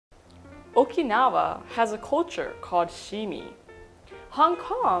Okinawa has a culture called shimi. Hong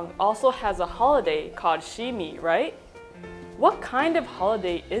Kong also has a holiday called shimi, right? What kind of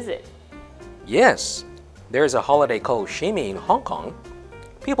holiday is it? Yes, there is a holiday called shimi in Hong Kong.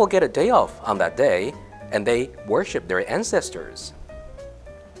 People get a day off on that day and they worship their ancestors.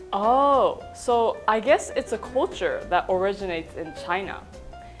 Oh, so I guess it's a culture that originates in China.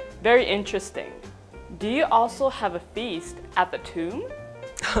 Very interesting. Do you also have a feast at the tomb?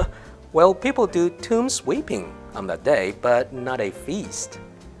 Well, people do tomb sweeping on that day, but not a feast.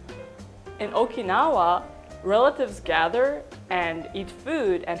 In Okinawa, relatives gather and eat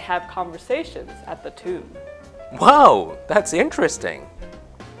food and have conversations at the tomb. Wow, that's interesting.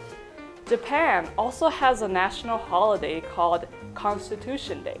 Japan also has a national holiday called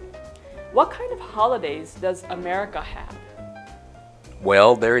Constitution Day. What kind of holidays does America have?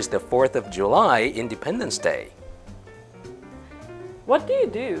 Well, there is the 4th of July, Independence Day. What do you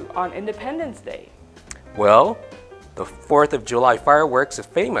do on Independence Day? Well, the 4th of July fireworks are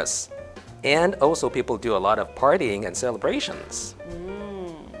famous. And also people do a lot of partying and celebrations.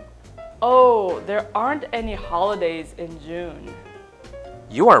 Oh, there aren't any holidays in June.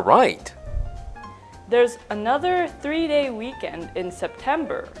 You are right. There's another 3-day weekend in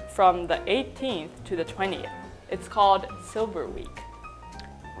September from the 18th to the 20th. It's called Silver Week.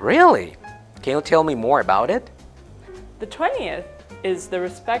 Really? Can you tell me more about it? The 20th is the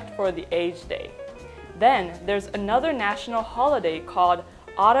Respect for the Aged Day. Then there's another national holiday called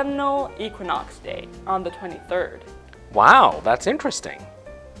Autumnal Equinox Day on the 23rd. Wow, that's interesting.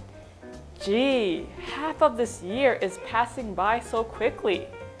 Gee, half of this year is passing by so quickly.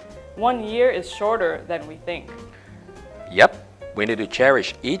 1 year is shorter than we think. Yep, we need to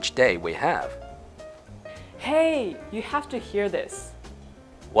cherish each day we have. Hey, you have to hear this.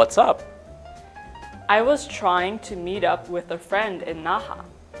 What's up? I was trying to meet up with a friend in Naha,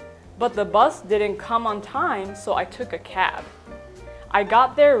 but the bus didn't come on time, so I took a cab. I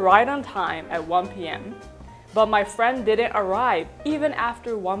got there right on time at 1 p.m., but my friend didn't arrive even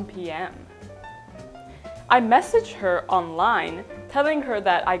after 1 p.m. I messaged her online telling her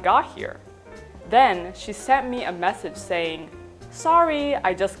that I got here. Then she sent me a message saying, "Sorry,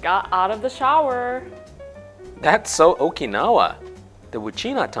 I just got out of the shower." That's so Okinawa, the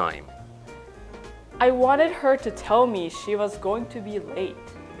Wuchina time. I wanted her to tell me she was going to be late.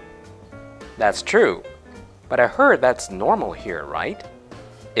 That's true, but I heard that's normal here, right?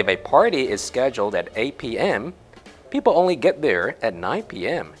 If a party is scheduled at 8 p.m., people only get there at 9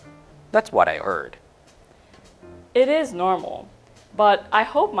 p.m. That's what I heard. It is normal, but I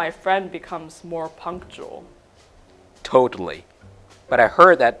hope my friend becomes more punctual. Totally. But I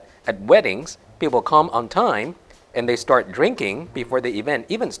heard that at weddings, people come on time and they start drinking before the event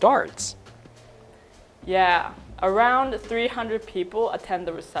even starts. Yeah, around 300 people attend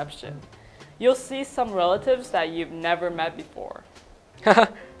the reception. You'll see some relatives that you've never met before.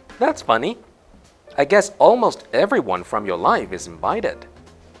 That's funny. I guess almost everyone from your life is invited.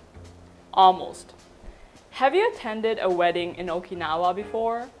 Almost. Have you attended a wedding in Okinawa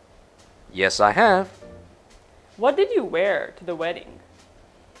before? Yes, I have. What did you wear to the wedding?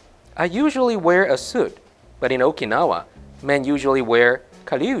 I usually wear a suit, but in Okinawa, men usually wear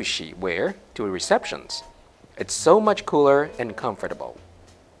karyushi wear to receptions. It's so much cooler and comfortable.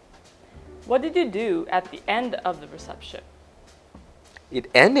 What did you do at the end of the reception? It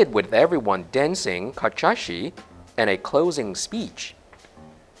ended with everyone dancing kachashi and a closing speech.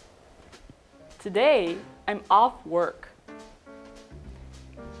 Today, I'm off work.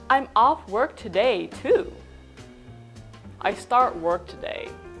 I'm off work today, too. I start work today.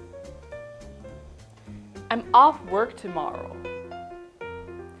 I'm off work tomorrow.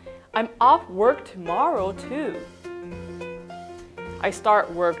 I'm off work tomorrow, too. I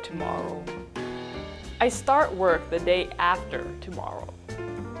start work tomorrow. I start work the day after tomorrow.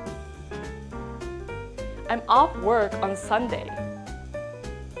 I'm off work on Sunday.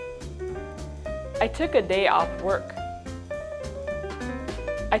 I took a day off work.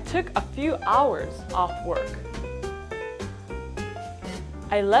 I took a few hours off work.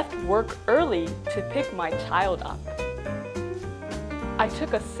 I left work early to pick my child up. I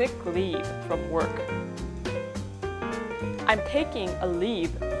took a sick leave from work. I'm taking a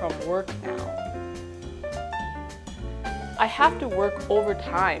leave from work now. I have to work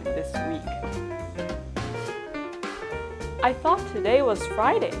overtime this week. I thought today was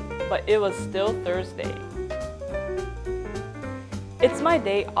Friday, but it was still Thursday. It's my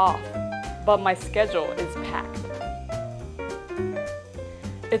day off, but my schedule is packed.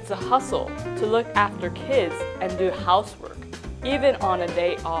 It's a hustle to look after kids and do housework, even on a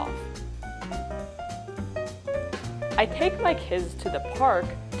day off. I take my kids to the park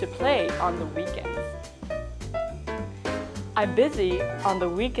to play on the weekends. I'm busy on the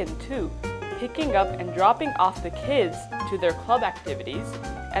weekend too, picking up and dropping off the kids to their club activities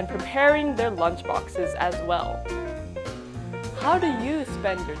and preparing their lunch boxes as well. How do you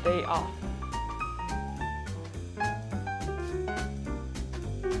spend your day off?